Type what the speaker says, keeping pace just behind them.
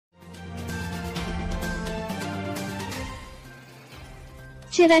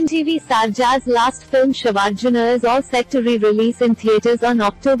Chiranjeevi Sarja's last film Shivarjuna is all set to re-release in theatres on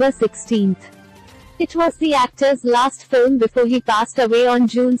October 16. It was the actor's last film before he passed away on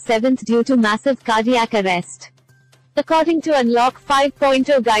June 7 due to massive cardiac arrest. According to Unlock 5.0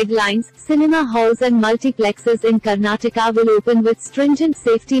 guidelines, cinema halls and multiplexes in Karnataka will open with stringent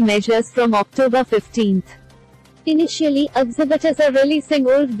safety measures from October 15. Initially, exhibitors are releasing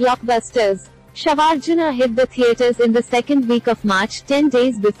old blockbusters. Shivarjuna hit the theatres in the second week of March, 10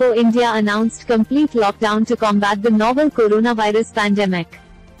 days before India announced complete lockdown to combat the novel coronavirus pandemic.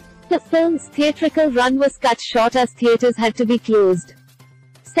 The film's theatrical run was cut short as theatres had to be closed.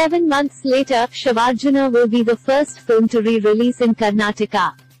 7 months later, Shivarjuna will be the first film to re-release in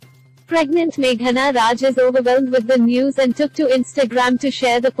Karnataka. Pregnant Meghana Raj is overwhelmed with the news and took to Instagram to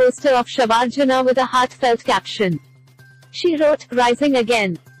share the poster of Shivarjuna with a heartfelt caption. She wrote, "Rising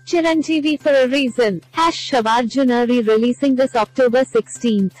again. Chiranjeevi for a reason. # Shivarjuna re-releasing this October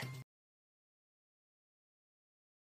 16.